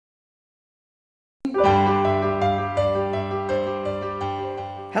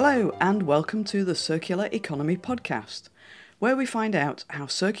Hello and welcome to the Circular Economy Podcast, where we find out how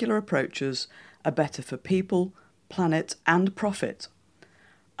circular approaches are better for people, planet and profit.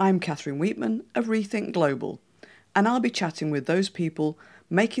 I'm Catherine Wheatman of Rethink Global, and I'll be chatting with those people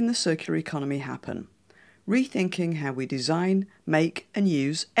making the circular economy happen, rethinking how we design, make and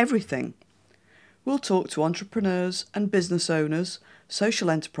use everything. We'll talk to entrepreneurs and business owners, social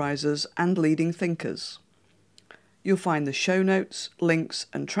enterprises and leading thinkers. You'll find the show notes, links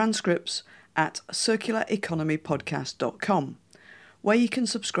and transcripts at circulareconomypodcast.com, where you can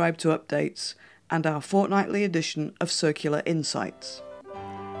subscribe to updates and our fortnightly edition of Circular Insights.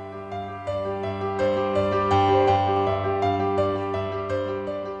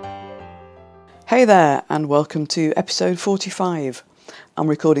 Hey there and welcome to episode 45. I'm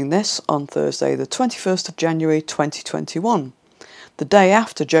recording this on Thursday the 21st of January 2021. The day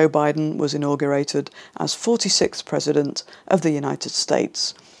after Joe Biden was inaugurated as 46th President of the United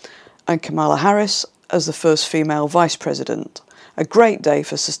States, and Kamala Harris as the first female Vice President. A great day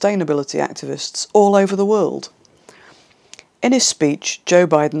for sustainability activists all over the world. In his speech, Joe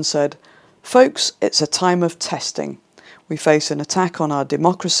Biden said, "Folks, it's a time of testing. We face an attack on our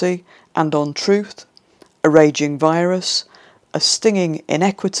democracy and on truth, a raging virus, a stinging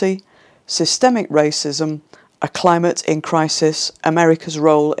inequity, systemic racism, a climate in crisis, America's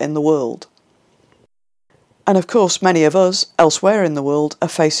role in the world." And of course, many of us elsewhere in the world are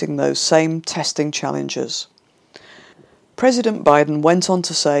facing those same testing challenges. President Biden went on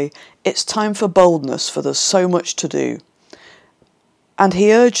to say, "It's time for boldness, for there's so much to do." And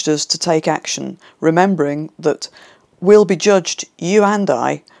he urged us to take action, remembering that we'll be judged, you and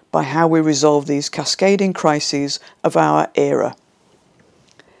I, by how we resolve these cascading crises of our era.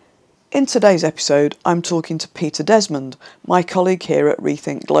 In today's episode, I'm talking to Peter Desmond, my colleague here at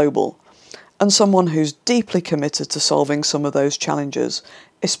Rethink Global, and someone who's deeply committed to solving some of those challenges,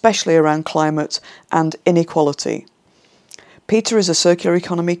 especially around climate and inequality. Peter is a circular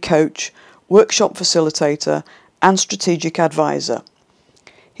economy coach, workshop facilitator, and strategic advisor.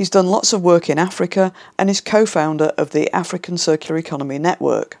 He's done lots of work in Africa and is co-founder of the African Circular Economy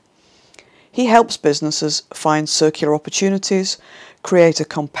Network. He helps businesses find circular opportunities, create a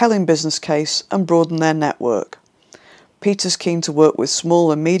compelling business case and broaden their network. Peter's keen to work with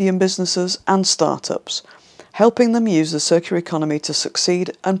small and medium businesses and startups, helping them use the circular economy to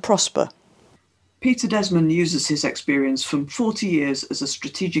succeed and prosper. Peter Desmond uses his experience from 40 years as a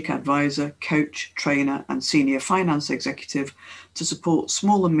strategic advisor, coach, trainer and senior finance executive to support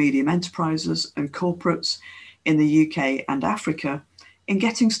small and medium enterprises and corporates in the UK and Africa in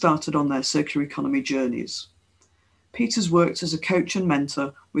getting started on their circular economy journeys. Peter's worked as a coach and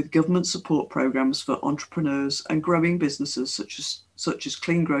mentor with government support programs for entrepreneurs and growing businesses such as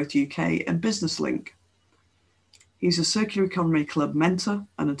Clean Growth UK and BusinessLink. He's a Circular Economy Club mentor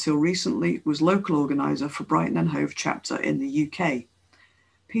and until recently was local organiser for Brighton and Hove chapter in the UK.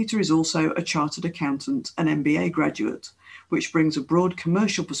 Peter is also a chartered accountant and MBA graduate, which brings a broad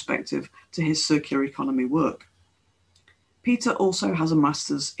commercial perspective to his circular economy work. Peter also has a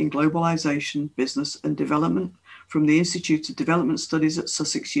Master's in Globalisation, Business and Development from the Institute of Development Studies at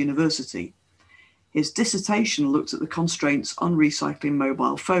Sussex University. His dissertation looked at the constraints on recycling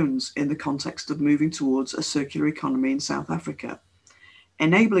mobile phones in the context of moving towards a circular economy in South Africa,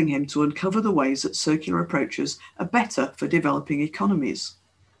 enabling him to uncover the ways that circular approaches are better for developing economies.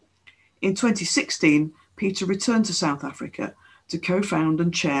 In 2016, Peter returned to South Africa to co-found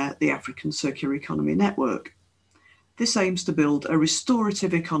and chair the African Circular Economy Network. This aims to build a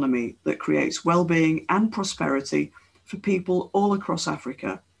restorative economy that creates well-being and prosperity for people all across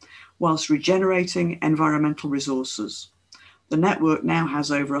Africa, whilst regenerating environmental resources. The network now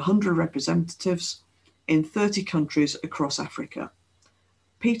has over 100 representatives in 30 countries across Africa.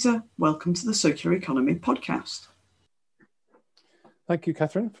 Peter, welcome to the Circular Economy Podcast. Thank you,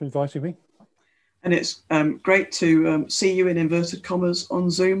 Catherine, for inviting me. And it's great to see you in inverted commas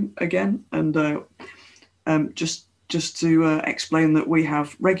on Zoom again. And just to explain that we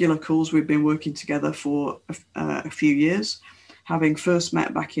have regular calls. We've been working together for a few years, having first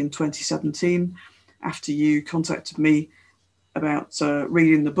met back in 2017 after you contacted me about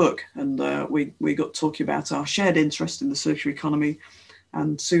reading the book. And we got talking about our shared interest in the circular economy.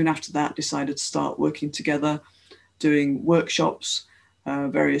 And soon after that, decided to start working together, doing workshops,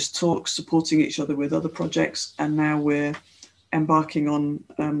 various talks, supporting each other with other projects. And now we're embarking on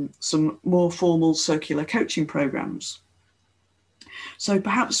some more formal circular coaching programs. So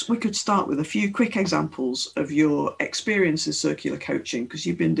perhaps we could start with a few quick examples of your experience in circular coaching, because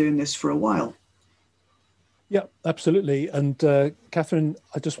you've been doing this for a while. Yeah, absolutely. And Catherine,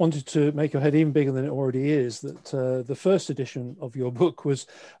 I just wanted to make your head even bigger than it already is, that the first edition of your book was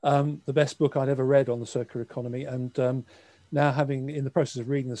the best book I'd ever read on the circular economy. And now having, in the process of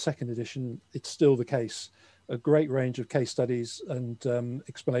reading the second edition, it's still the case. A great range of case studies and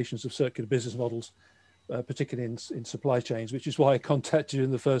explanations of circular business models, particularly in supply chains, which is why I contacted you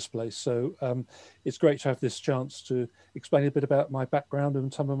in the first place. So it's great to have this chance to explain a bit about my background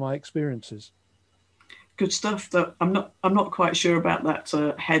and some of my experiences. Good stuff. That I'm not quite sure about that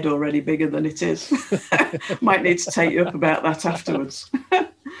head already bigger than it is. Might need to take you up about that afterwards.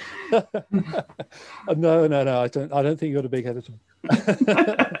 No, I don't think you got a big head at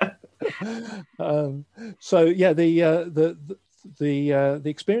all. So yeah, the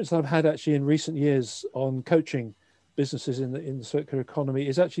experience that I've had actually in recent years on coaching businesses in the circular economy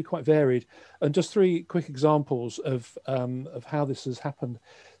is actually quite varied. And just three quick examples of how this has happened.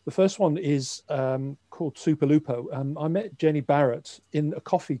 The first one is called Superlupo. I met Jenny Barrett in a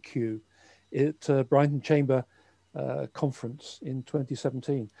coffee queue at Brighton Chamber conference in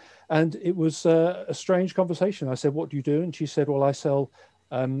 2017. And it was a strange conversation. I said, "What do you do?" And she said, "Well, I sell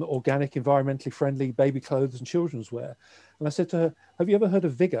organic, environmentally friendly baby clothes and children's wear." And I said to her, "Have you ever heard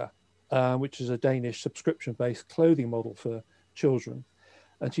of Vigor, which is a Danish subscription-based clothing model for children?"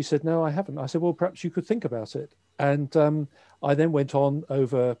 And she said, "No, I haven't." I said, "Well, perhaps you could think about it." And I then went on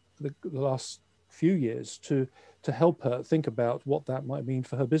over the last few years to help her think about what that might mean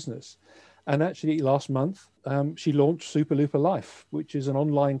for her business. And actually last month, she launched Superlupo Life, which is an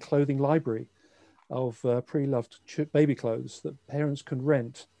online clothing library of pre-loved baby clothes that parents can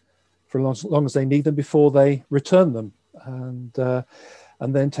rent for as long as they need them before they return them, and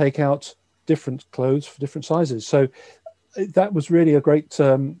then take out different clothes for different sizes. So that was really a great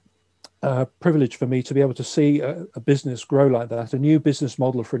privilege for me to be able to see a business grow like that, a new business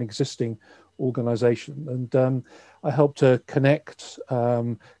model for an existing organization. And I helped her connect,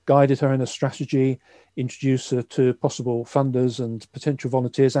 guided her in a strategy, introduced her to possible funders and potential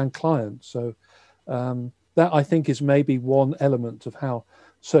volunteers and clients. So that, I think, is maybe one element of how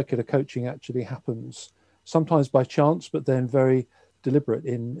circular coaching actually happens, sometimes by chance, but then very deliberate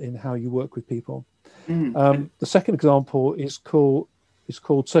in how you work with people. The second example is called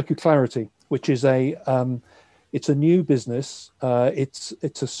Circularity, which is it's a new business. It's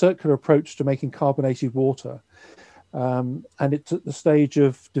a circular approach to making carbonated water, and it's at the stage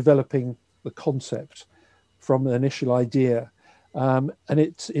of developing the concept from an initial idea, and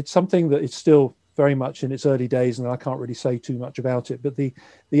it's something that is still very much in its early days, and I can't really say too much about it. But the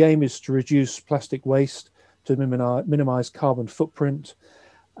aim is to reduce plastic waste, to minimize carbon footprint,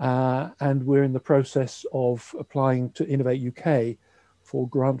 and we're in the process of applying to Innovate UK for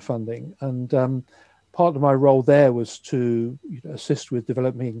grant funding. And part of my role there was to assist with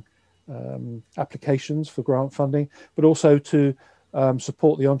developing applications for grant funding, but also to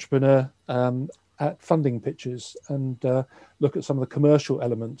support the entrepreneur at funding pitches and look at some of the commercial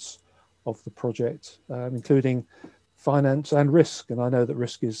elements of the project, including finance and risk. And I know that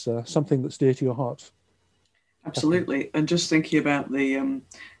risk is something that's dear to your heart. Absolutely. And just thinking about the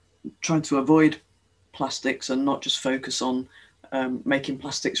trying to avoid plastics and not just focus on making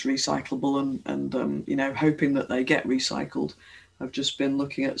plastics recyclable and hoping that they get recycled. I've just been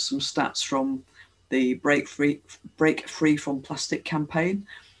looking at some stats from the Break Free from Plastic campaign,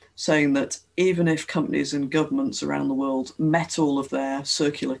 saying that even if companies and governments around the world met all of their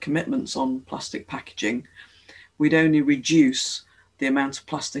circular commitments on plastic packaging, we'd only reduce the amount of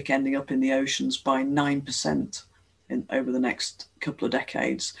plastic ending up in the oceans by 9% over the next couple of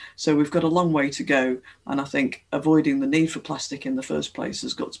decades. So we've got a long way to go, and I think avoiding the need for plastic in the first place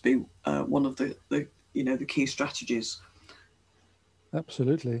has got to be one of the key strategies.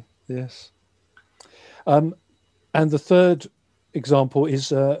 Absolutely, yes. And the third example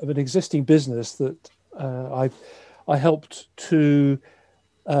is of an existing business that I helped to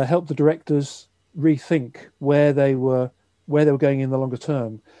help the directors rethink where they were going in the longer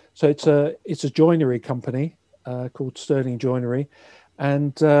term. So it's a joinery company called Sterling Joinery,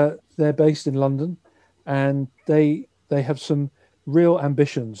 and they're based in London, and they have some real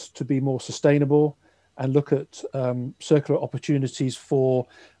ambitions to be more sustainable and look at circular opportunities for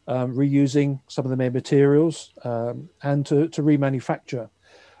reusing some of the main materials and to remanufacture,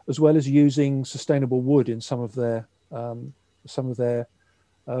 as well as using sustainable wood in some of their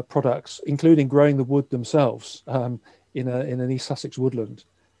products, including growing the wood themselves in an East Sussex woodland.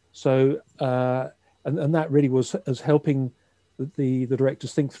 So and that really was helping the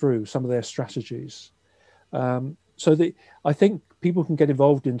directors think through some of their strategies. I think people can get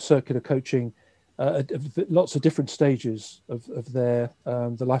involved in circular coaching lots of different stages of their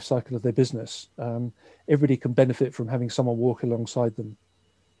the life cycle of their business. Everybody can benefit from having someone walk alongside them.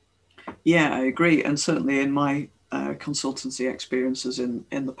 Yeah, I agree. And certainly in my consultancy experiences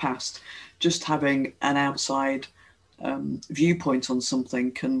in the past, just having an outside viewpoint on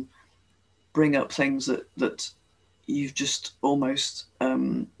something can bring up things that you've just almost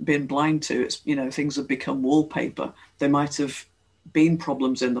been blind to. It's, things have become wallpaper. They might have been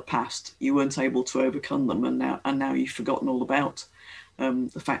problems in the past. You weren't able to overcome them, and now you've forgotten all about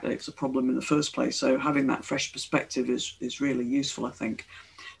the fact that it was a problem in the first place. So having that fresh perspective is really useful, I think.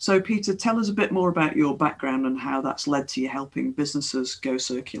 So Peter, tell us a bit more about your background and how that's led to you helping businesses go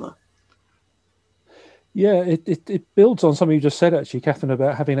circular. Yeah, it builds on something you just said, actually, Catherine,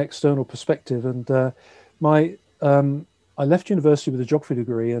 about having external perspective. And I left university with a geography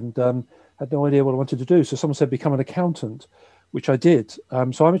degree and had no idea what I wanted to do. So someone said, become an accountant, which I did.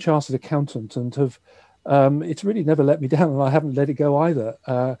 So I'm a chartered accountant and have it's really never let me down, and I haven't let it go either.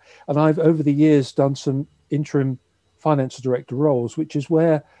 And I've, over the years, done some interim finance director roles, which is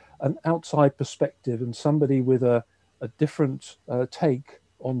where an outside perspective and somebody with a different take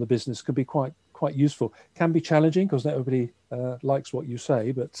on the business can be quite useful. Can be challenging because not everybody likes what you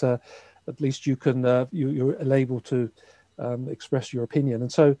say, but at least you can you're able to express your opinion.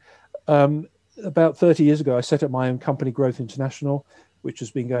 And so about 30 years ago, I set up my own company, Growth International, which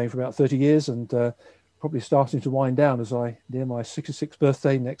has been going for about 30 years and probably starting to wind down as I near my 66th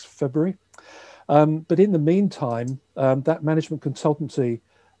birthday next February. But in the meantime, that management consultancy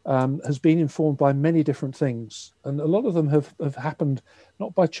has been informed by many different things. And a lot of them have happened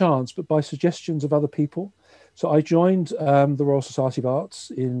not by chance, but by suggestions of other people. So I joined the Royal Society of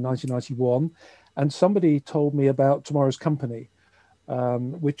Arts in 1991, and somebody told me about Tomorrow's Company,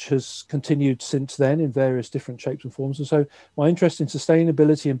 which has continued since then in various different shapes and forms. And so my interest in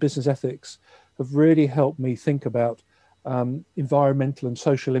sustainability and business ethics have really helped me think about environmental and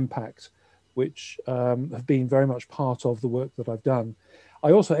social impact, which have been very much part of the work that I've done.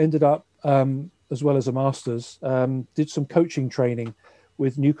 I also ended up, as well as a master's, did some coaching training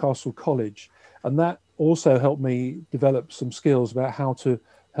with Newcastle College. And that also helped me develop some skills about how to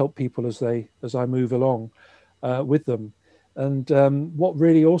help people as I move along with them. And what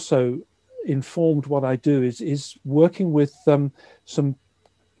really also informed what I do is working with some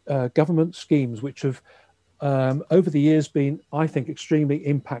government schemes which have over the years been, I think, extremely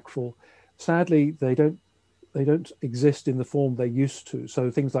impactful. Sadly, they don't exist in the form they used to.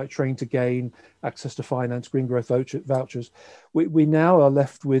 So things like Train to Gain, access to finance, green growth vouchers. We now are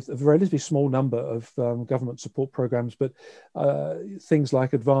left with a relatively small number of government support programs, but things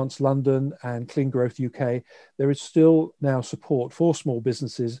like Advanced London and Clean Growth UK, there is still now support for small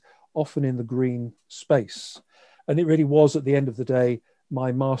businesses, often in the green space. And it really was, at the end of the day,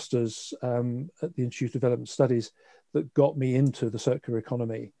 my master's at the Institute of Development Studies that got me into the circular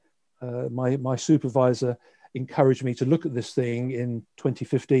economy. My supervisor encouraged me to look at this thing in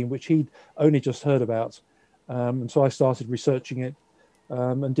 2015, which he'd only just heard about. And so I started researching it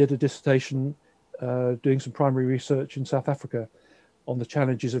and did a dissertation doing some primary research in South Africa on the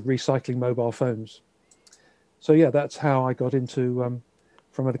challenges of recycling mobile phones. So yeah, that's how I got into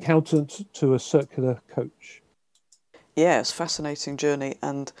from an accountant to a circular coach. Yeah, it's a fascinating journey,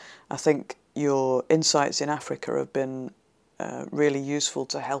 and I think your insights in Africa have been really useful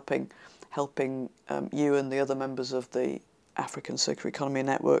to helping you and the other members of the African Circular Economy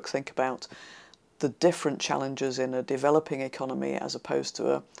Network think about the different challenges in a developing economy as opposed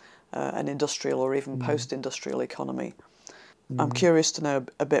to an industrial or even post-industrial economy. I'm curious to know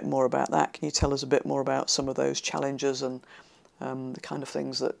a bit more about that. Can you tell us a bit more about some of those challenges and the kind of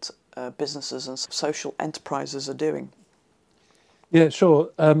things that businesses and social enterprises are doing? Yeah, sure.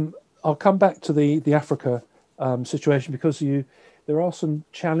 I'll come back to the Africa situation because there are some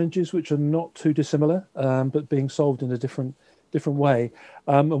challenges which are not too dissimilar, but being solved in a different way.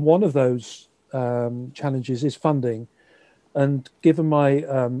 And one of those challenges is funding. And given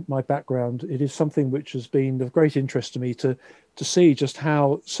my background, it is something which has been of great interest to me to see just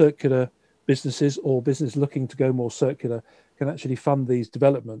how circular businesses or business looking to go more circular can actually fund these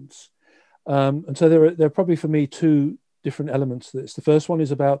developments. And so there are probably for me two different elements to this. The first one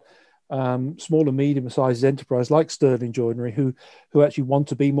is about small and medium-sized enterprise like Sterling Joinery who actually want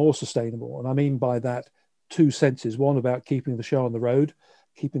to be more sustainable. And I mean by that two senses. One, about keeping the show on the road,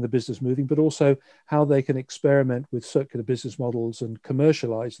 keeping the business moving, but also how they can experiment with circular business models and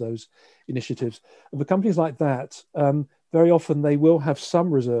commercialize those initiatives. And for companies like that, very often they will have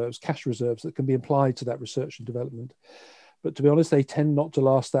some reserves, cash reserves, that can be applied to that research and development. But to be honest, they tend not to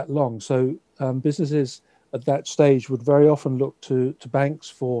last that long. So businesses at that stage would very often look to banks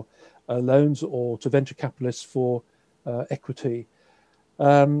for loans or to venture capitalists for equity.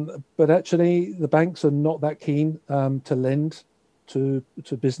 But actually, the banks are not that keen to lend to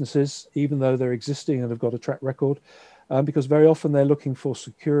businesses, even though they're existing and have got a track record, because very often they're looking for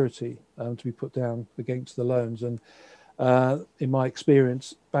security to be put down against the loans. And in my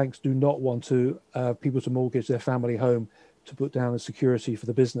experience, banks do not want people to mortgage their family home to put down as security for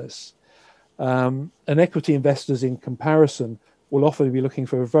the business. And equity investors, in comparison, will often be looking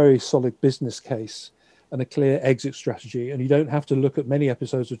for a very solid business case and a clear exit strategy. And you don't have to look at many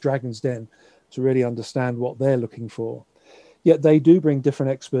episodes of Dragon's Den to really understand what they're looking for. Yet they do bring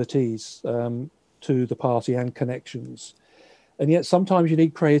different expertise to the party and connections. And yet sometimes you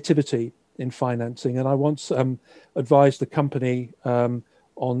need creativity in financing. And I once advised the company on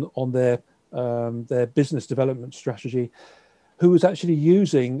their business development strategy, who was actually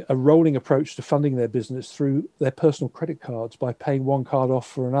using a rolling approach to funding their business through their personal credit cards by paying one card off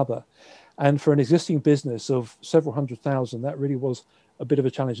for another. And for an existing business of several $100,000, that really was a bit of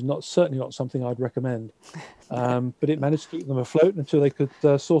a challenge, and certainly not something I'd recommend. But it managed to keep them afloat until they could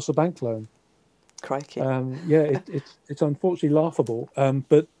source a bank loan. Crikey. It's unfortunately laughable,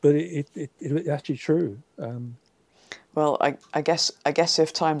 but it's actually true. Well, I guess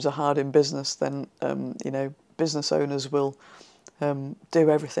if times are hard in business, then business owners will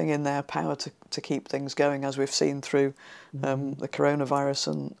do everything in their power to keep things going, as we've seen through the coronavirus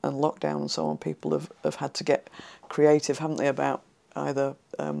and lockdown and so on. People have had to get creative, haven't they, about either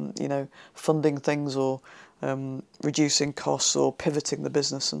funding things or reducing costs or pivoting the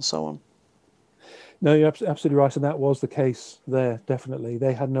business and so on. No, you're absolutely right, and that was the case there. Definitely,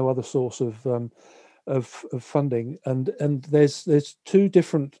 they had no other source of funding, and there's two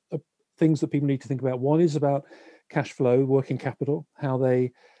different things that people need to think about. One is about cash flow, working capital, how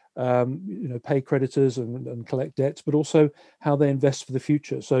they pay creditors and collect debts, but also how they invest for the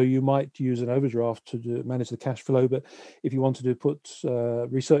future. So you might use an overdraft to manage the cash flow, but if you wanted to put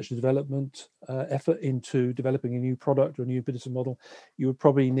research and development effort into developing a new product or a new business model, you would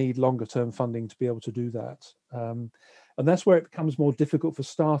probably need longer term funding to be able to do that. And that's where it becomes more difficult for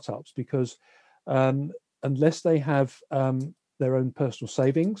startups, because unless they have their own personal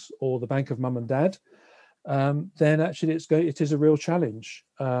savings or the bank of mum and dad, then actually it is a real challenge.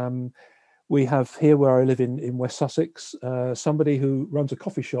 We have here, where I live in West Sussex, somebody who runs a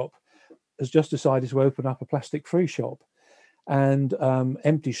coffee shop has just decided to open up a plastic-free shop, and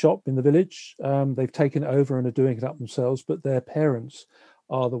empty shop in the village. They've taken it over and are doing it up themselves, but their parents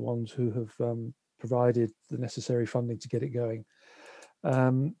are the ones who have provided the necessary funding to get it going.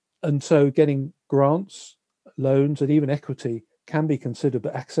 And so getting grants, loans, and even equity can be considered,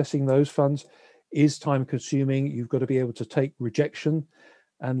 but accessing those funds is time consuming. You've got to be able to take rejection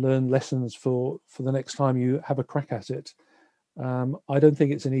and learn lessons for the next time you have a crack at it. I don't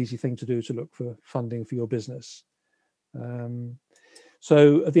think it's an easy thing to do, to look for funding for your business.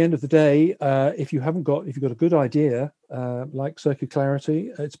 So at the end of the day, if you've got a good idea, like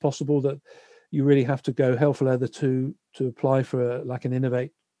Circularity, it's possible that you really have to go hell for leather to apply for like an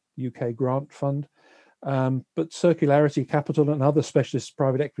Innovate UK grant fund. But Circularity Capital and other specialist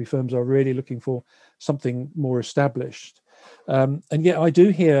private equity firms are really looking for something more established. And yet I do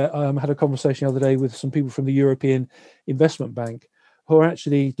hear, had a conversation the other day with some people from the European Investment Bank, who are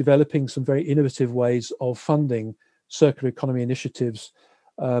actually developing some very innovative ways of funding circular economy initiatives,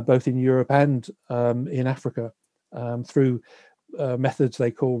 both in Europe and in Africa, through methods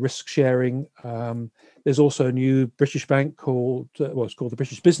they call risk sharing. There's also a new British bank it's called the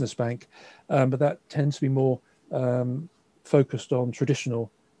British Business Bank, but that tends to be more focused on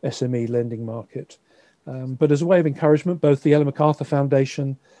traditional SME lending market. But as a way of encouragement, both the Ellen MacArthur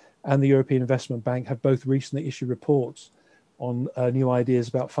Foundation and the European Investment Bank have both recently issued reports on new ideas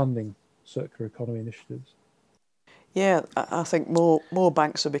about funding circular economy initiatives. Yeah, I think more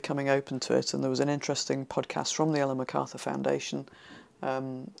banks are becoming open to it, and there was an interesting podcast from the Ellen MacArthur Foundation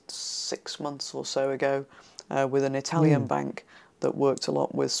 6 months or so ago with an Italian bank that worked a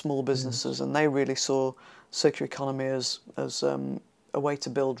lot with small businesses, and they really saw circular economy as a way to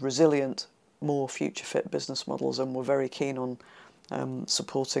build resilient, more future-fit business models, and were very keen on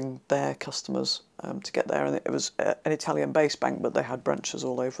supporting their customers to get there. And it was an Italian-based bank, but they had branches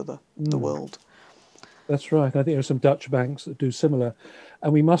all over the world. That's right. I think there are some Dutch banks that do similar.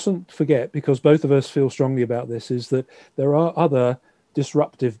 And we mustn't forget, because both of us feel strongly about this, is that there are other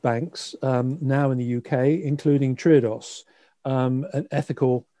disruptive banks now in the UK, including Triodos, an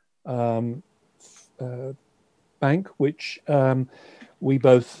ethical bank, which we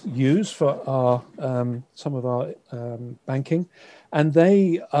both use for some of our banking. And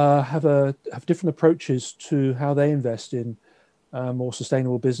they have different approaches to how they invest in more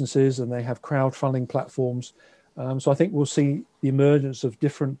sustainable businesses, and they have crowdfunding platforms. So I think we'll see the emergence of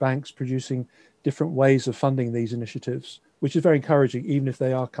different banks producing different ways of funding these initiatives, which is very encouraging, even if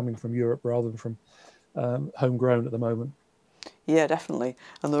they are coming from Europe rather than from homegrown at the moment. Yeah, definitely.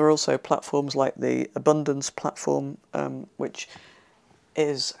 And there are also platforms like the Abundance platform, which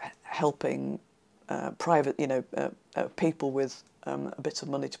is helping private, people with a bit of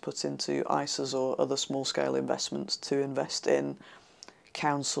money to put into ISAs or other small-scale investments to invest in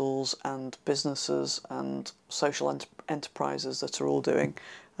councils and businesses and social enterprises that are all doing,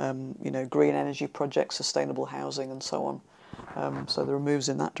 green energy projects, sustainable housing, and so on. So there are moves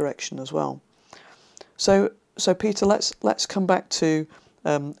in that direction as well. So Peter, let's come back to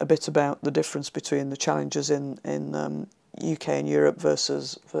a bit about the difference between the challenges in UK and Europe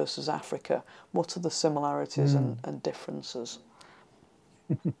versus Africa. What are the similarities and differences?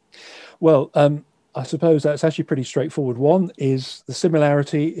 Well, I suppose that's actually pretty straightforward. One is the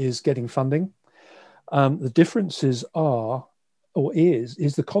similarity is getting funding. The differences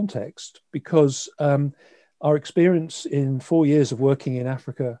is the context, because our experience in 4 years of working in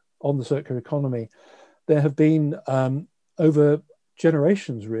Africa on the circular economy, there have been over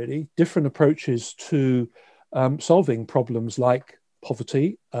generations really different approaches to solving problems like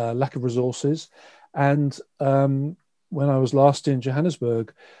poverty, lack of resources, and when I was last in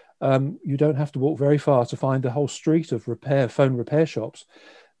Johannesburg, you don't have to walk very far to find a whole street of phone repair shops.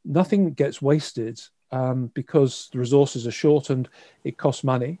 Nothing gets wasted because the resources are short and it costs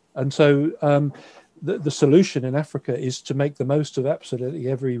money. And so the solution in Africa is to make the most of absolutely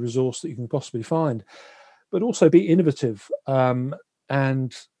every resource that you can possibly find, but also be innovative.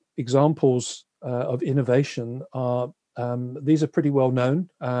 And examples of innovation are, these are pretty well known,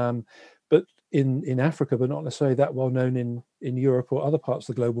 but in Africa, but not necessarily that well known in Europe or other parts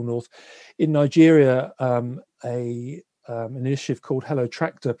of the global north. In Nigeria, an initiative called Hello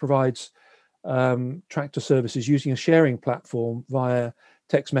Tractor provides tractor services using a sharing platform via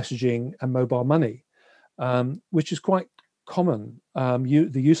text messaging and mobile money, which is quite common.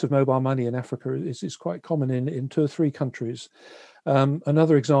 The use of mobile money in Africa is quite common in 2 or 3 countries.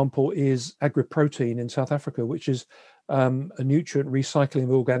 Another example is AgriProtein in South Africa, which is a nutrient recycling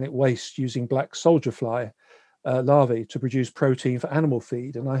of organic waste using black soldier fly larvae to produce protein for animal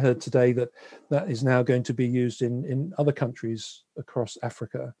feed. And I heard today that is now going to be used in other countries across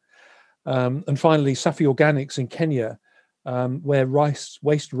Africa. And finally, Safi Organics in Kenya, where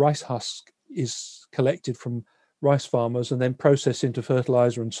waste rice husk is collected from rice farmers and then processed into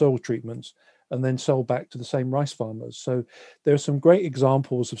fertilizer and soil treatments, and then sold back to the same rice farmers. So there are some great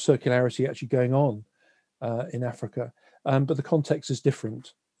examples of circularity actually going on in Africa, but the context is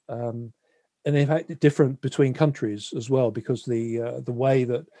different, and in fact different between countries as well, because the way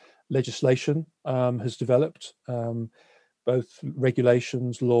that legislation has developed, both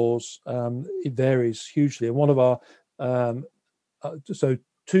regulations, laws, it varies hugely. And one of our so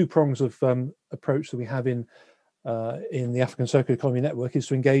 2 prongs of approach that we have in the African Circular Economy Network is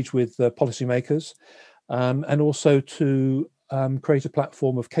to engage with policymakers, and also to create a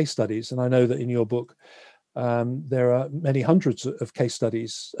platform of case studies. And I know that in your book there are many hundreds of case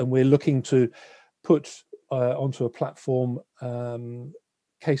studies, and we're looking to put onto a platform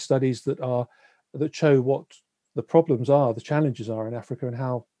case studies that show what the problems are, the challenges are in Africa, and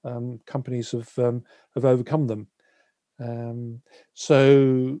how companies have overcome them.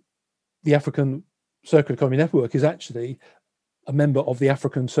 So the African Circular Economy Network is actually a member of the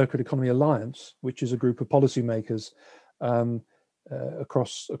African Circular Economy Alliance, which is a group of policymakers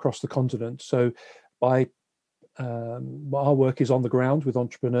across the continent. So our work is on the ground with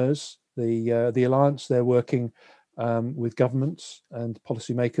entrepreneurs. The Alliance, they're working with governments and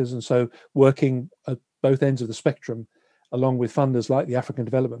policymakers, and so working at both ends of the spectrum, along with funders like the African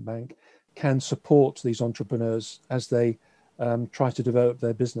Development Bank, can support these entrepreneurs as they try to develop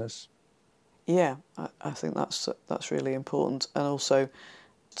their business. Yeah, I think that's really important, and also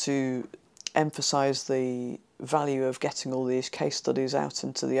to emphasise the value of getting all these case studies out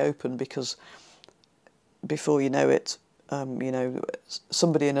into the open, because before you know it,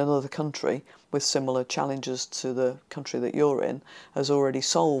 somebody in another country with similar challenges to the country that you're in has already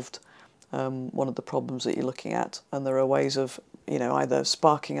solved one of the problems that you're looking at, and there are ways of either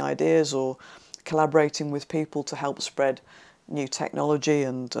sparking ideas or collaborating with people to help spread new technology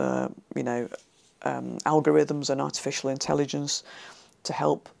and algorithms and artificial intelligence to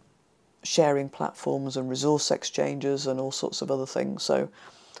help sharing platforms and resource exchanges and all sorts of other things. So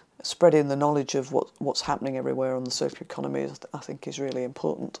spreading the knowledge of what's happening everywhere on the circular economy, I think, is really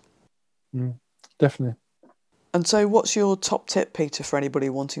important. Definitely. And so what's your top tip, Peter, for anybody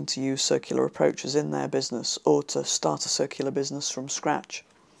wanting to use circular approaches in their business or to start a circular business from scratch?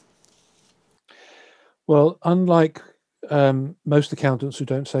 Well, unlike most accountants who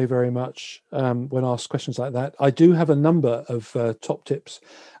don't say very much when asked questions like that, I do have a number of top tips,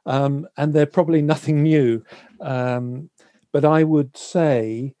 and they're probably nothing new. But I would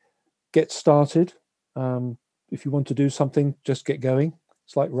say get started. If you want to do something, just get going.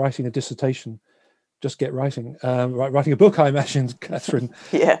 It's like writing a dissertation. Just get writing. Writing a book, I imagine, Catherine.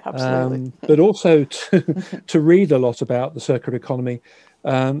 Yeah, absolutely. But also to read a lot about the circular economy.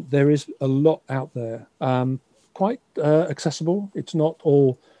 There is a lot out there, quite accessible. It's not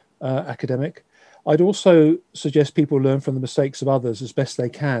all academic. I'd also suggest people learn from the mistakes of others as best they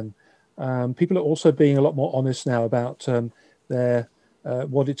can. People are also being a lot more honest now about their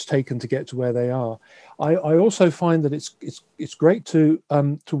what it's taken to get to where they are. I also find that it's great to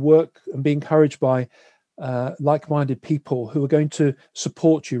work and be encouraged by like-minded people who are going to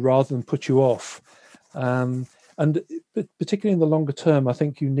support you rather than put you off. And particularly in the longer term, I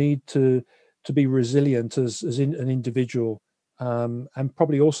think you need to be resilient as an individual, and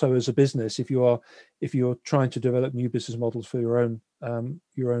probably also as a business if you're trying to develop new business models for your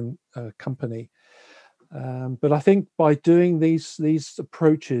own company. But I think by doing these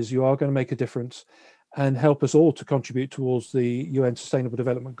approaches, you are going to make a difference and help us all to contribute towards the UN Sustainable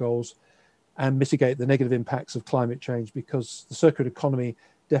Development Goals and mitigate the negative impacts of climate change, because the circular economy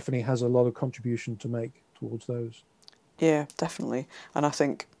definitely has a lot of contribution to make towards those. Yeah, definitely. And I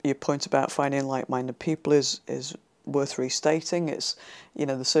think your point about finding like-minded people is worth restating. It's,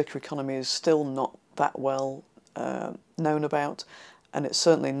 the circular economy is still not that well known about, and it's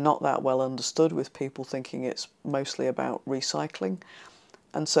certainly not that well understood, with people thinking it's mostly about recycling.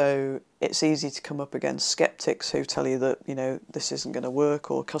 And so it's easy to come up against skeptics who tell you that, this isn't going to work,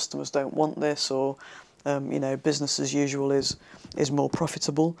 or customers don't want this, or, business as usual is more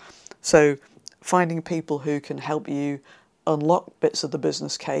profitable. So finding people who can help you unlock bits of the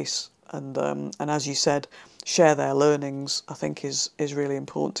business case and as you said, share their learnings, I think is really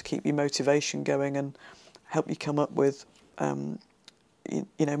important to keep your motivation going and help you come up with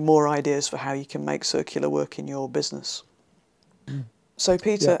more ideas for how you can make circular work in your business. So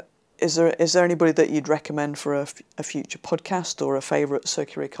Peter, yeah. Is there anybody that you'd recommend for a future podcast, or a favourite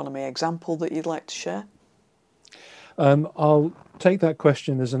circular economy example that you'd like to share? I'll take that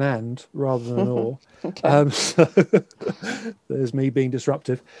question as an and rather than an or. Okay. So there's me being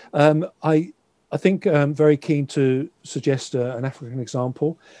disruptive. I think I'm very keen to suggest an African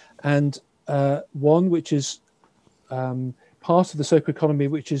example, and one which is part of the circular economy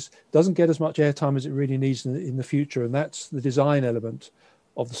which doesn't get as much airtime as it really needs in the future, and that's the design element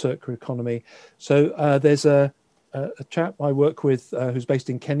of the circular economy. So there's a chap I work with who's based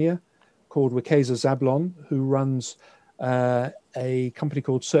in Kenya called Wekesa Zablon, who runs a company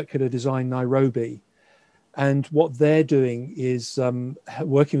called Circular Design Nairobi. And what they're doing is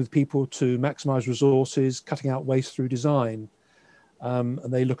working with people to maximize resources, cutting out waste through design.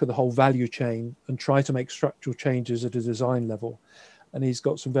 And they look at the whole value chain and try to make structural changes at a design level. And he's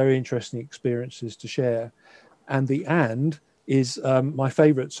got some very interesting experiences to share. And the and is my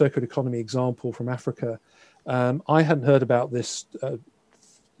favorite circular economy example from Africa. I hadn't heard about this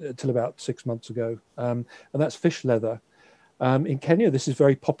till about 6 months ago, and that's fish leather. In Kenya, this is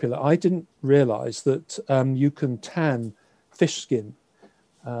very popular. I didn't realize that you can tan fish skin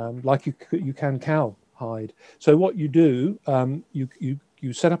like you can cow hide. So what you do,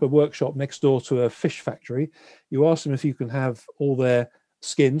 you set up a workshop next door to a fish factory. You ask them if you can have all their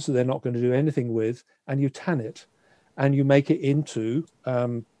skins that they're not going to do anything with, and you tan it, and you make it into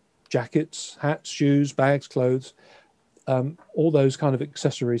jackets, hats, shoes, bags, clothes, all those kind of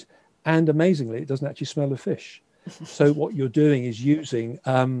accessories. And amazingly, it doesn't actually smell of fish. So what you're doing is using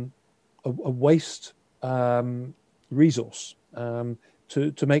a waste resource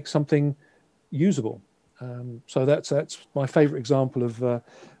to make something usable. So that's my favorite example of the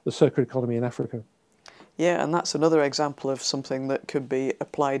circular economy in Africa. Yeah, and that's another example of something that could be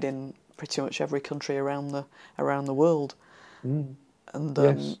applied in pretty much every country around the world. Mm. And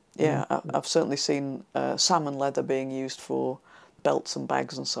yes. I've certainly seen salmon leather being used for belts and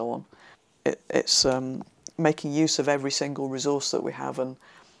bags and so on. It's making use of every single resource that we have and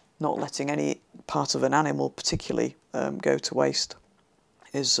not letting any part of an animal particularly go to waste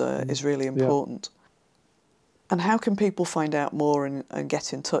is really important. Yeah. And how can people find out more and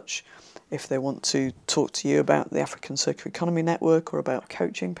get in touch if they want to talk to you about the African Circular Economy Network or about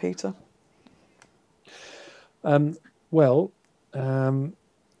coaching, Peter?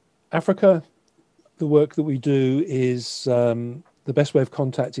 Africa, the work that we do is the best way of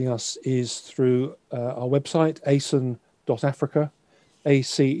contacting us is through our website, acen.africa,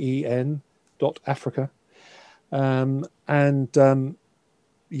 ACEN.Africa.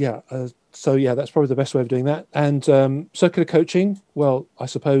 So that's probably the best way of doing that. And circular coaching, well, I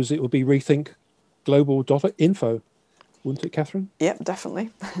suppose it would be rethinkglobal.info, wouldn't it, Catherine? Yep, definitely.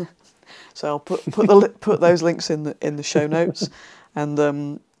 So I'll put those links in the show notes,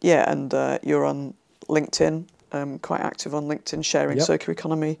 and you're on LinkedIn, quite active on LinkedIn, sharing circular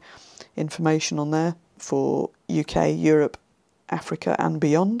economy information on there for UK, Europe, Africa, and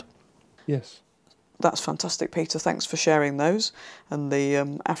beyond. Yes. That's fantastic, Peter. Thanks for sharing those. And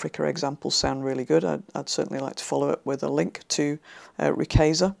the Africa examples sound really good. I'd certainly like to follow up with a link to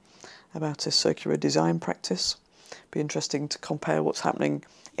Ricasa about a circular design practice. Be interesting to compare what's happening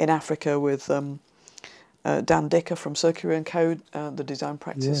in Africa with Dan Dicker from Circular & Code, the design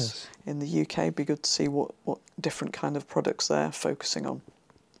practice in the UK. Be good to see what different kind of products they're focusing on.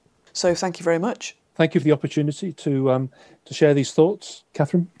 So thank you very much. Thank you for the opportunity to share these thoughts,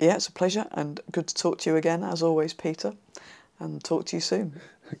 Catherine. Yeah, it's a pleasure, and good to talk to you again, as always, Peter, and talk to you soon.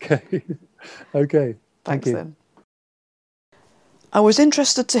 Okay. Thanks then. I was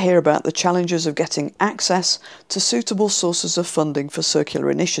interested to hear about the challenges of getting access to suitable sources of funding for circular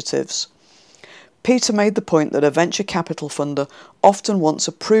initiatives. Peter made the point that a venture capital funder often wants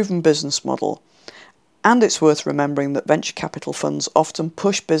a proven business model, and it's worth remembering that venture capital funds often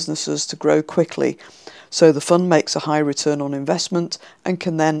push businesses to grow quickly, so the fund makes a high return on investment and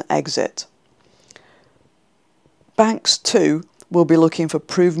can then exit. Banks, too, will be looking for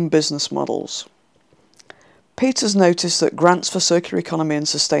proven business models. Peter's noticed that grants for circular economy and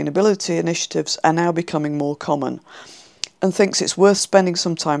sustainability initiatives are now becoming more common, and thinks it's worth spending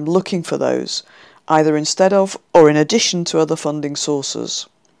some time looking for those, either instead of or in addition to other funding sources.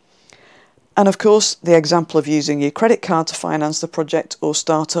 And of course, the example of using your credit card to finance the project or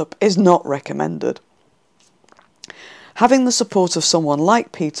startup is not recommended. Having the support of someone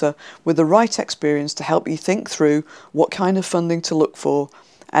like Peter with the right experience to help you think through what kind of funding to look for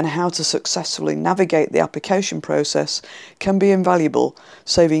and how to successfully navigate the application process can be invaluable,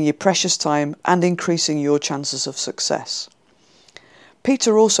 saving you precious time and increasing your chances of success.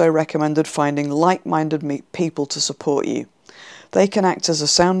 Peter also recommended finding like-minded people to support you. They can act as a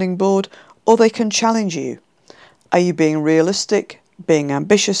sounding board, or they can challenge you. Are you being realistic? Being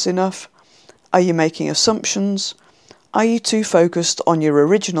ambitious enough? Are you making assumptions? Are you too focused on your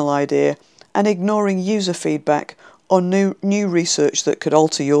original idea and ignoring user feedback or new research that could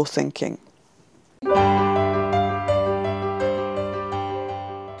alter your thinking?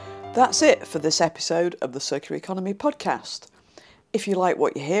 That's it for this episode of the Circular Economy Podcast. If you like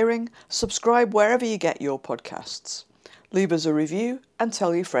what you're hearing, subscribe wherever you get your podcasts. Leave us a review and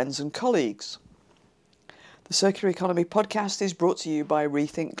tell your friends and colleagues. The Circular Economy Podcast is brought to you by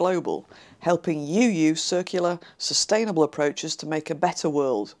Rethink Global, helping you use circular, sustainable approaches to make a better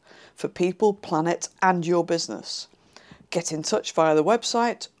world for people, planet and your business. Get in touch via the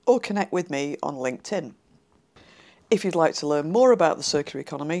website or connect with me on LinkedIn. If you'd like to learn more about the circular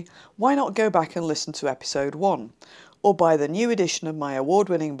economy, why not go back and listen to episode 1, or buy the new edition of my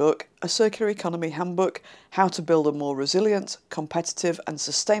award-winning book, A Circular Economy Handbook, How to Build a More Resilient, Competitive and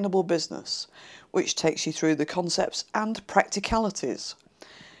Sustainable Business, which takes you through the concepts and practicalities,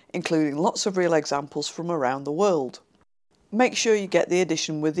 including lots of real examples from around the world. Make sure you get the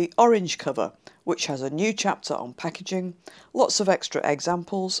edition with the orange cover, which has a new chapter on packaging, lots of extra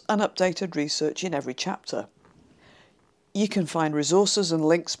examples and updated research in every chapter. You can find resources and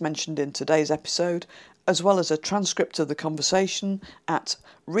links mentioned in today's episode, as well as a transcript of the conversation at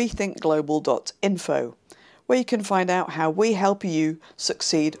rethinkglobal.info, where you can find out how we help you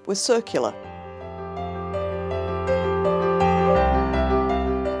succeed with circular.